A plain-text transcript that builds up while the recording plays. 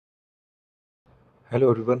Hello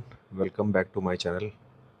everyone, welcome back to my channel.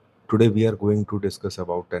 Today we are going to discuss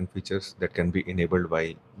about 10 features that can be enabled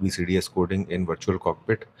by vcds coding in virtual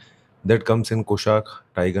cockpit that comes in Kushaq,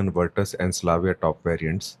 Taigun, Virtus and Slavia top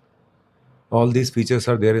variants. All these features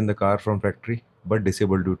are there in the car from factory but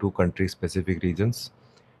disabled due to country specific reasons,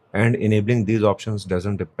 and enabling these options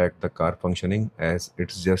doesn't impact the car functioning as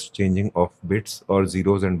it's just changing of bits or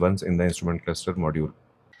zeros and ones in the instrument cluster module.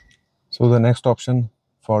 So the next option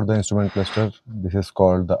for the instrument cluster, this is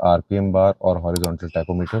called the RPM bar or horizontal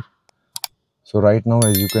tachometer. So right now,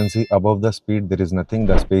 as you can see above the speed, there is nothing,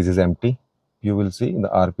 the space is empty. You will see the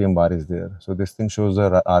RPM bar is there. So this thing shows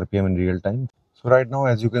the RPM in real time. So right now,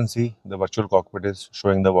 as you can see, the virtual cockpit is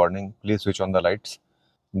showing the warning, please switch on the lights.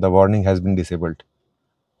 The warning has been disabled.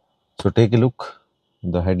 So take a look,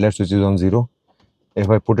 the headlight switch is on 0. If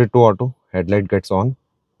I put it to auto, headlight gets on.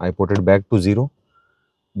 I put it back to 0,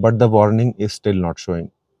 but the warning is still not showing.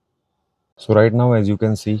 So right now, as you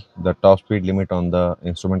can see, the top speed limit on the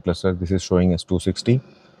instrument cluster, this is showing as 260.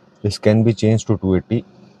 This can be changed to 280,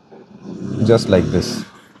 just like this.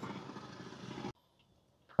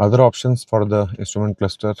 Other options for the instrument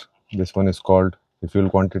cluster, this one is called refuel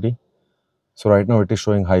quantity. So right now it is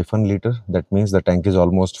showing -liter. That means the tank is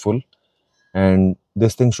almost full. And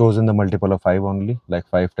this thing shows in the multiple of 5 only, like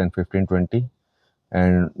 5, 10, 15, 20.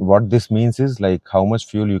 And what this means is like how much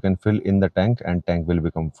fuel you can fill in the tank and tank will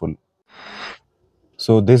become full.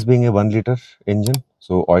 So this being a 1-liter engine,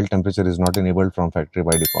 so oil temperature is not enabled from factory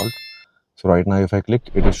by default. So right now if I click,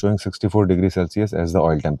 it is showing 64 degrees Celsius as the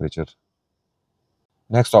oil temperature.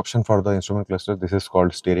 Next option for the instrument cluster, this is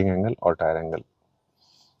called steering angle or tire angle.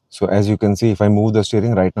 So as you can see, if I move the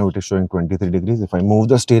steering, right now it is showing 23 degrees. If I move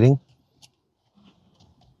the steering,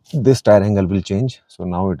 this tire angle will change. So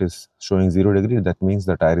now it is showing 0 degrees. That means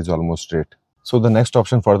the tire is almost straight. So the next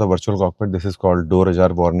option for the virtual cockpit, this is called door ajar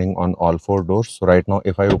warning on all 4 doors. So right now,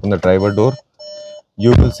 if I open the driver door,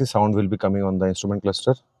 you will see sound will be coming on the instrument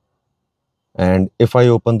cluster. And if I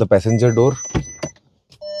open the passenger door,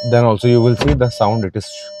 then also you will see the sound it is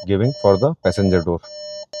giving for the passenger door.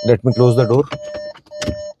 Let me close the door.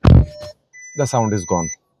 The sound is gone.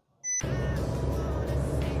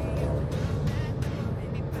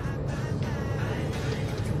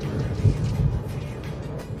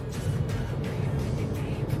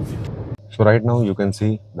 So right now you can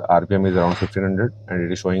see the RPM is around 1500 and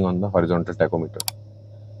it is showing on the horizontal tachometer.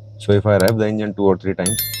 So if I rev the engine 2 or 3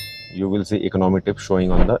 times, you will see economy tip showing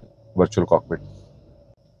on the virtual cockpit.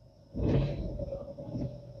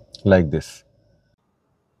 Like this.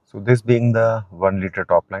 So this being the 1-liter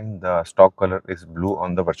top line, the stock color is blue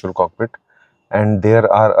on the virtual cockpit. And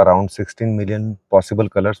there are around 16 million possible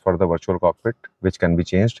colors for the virtual cockpit which can be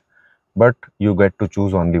changed. But you get to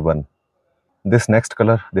choose only one. This next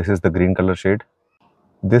color, this is the green color shade.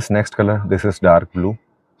 This next color, this is dark blue.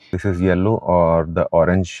 This is yellow or the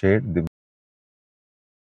orange shade.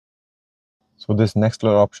 So this next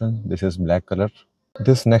color option, this is black color.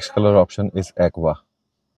 This next color option is aqua.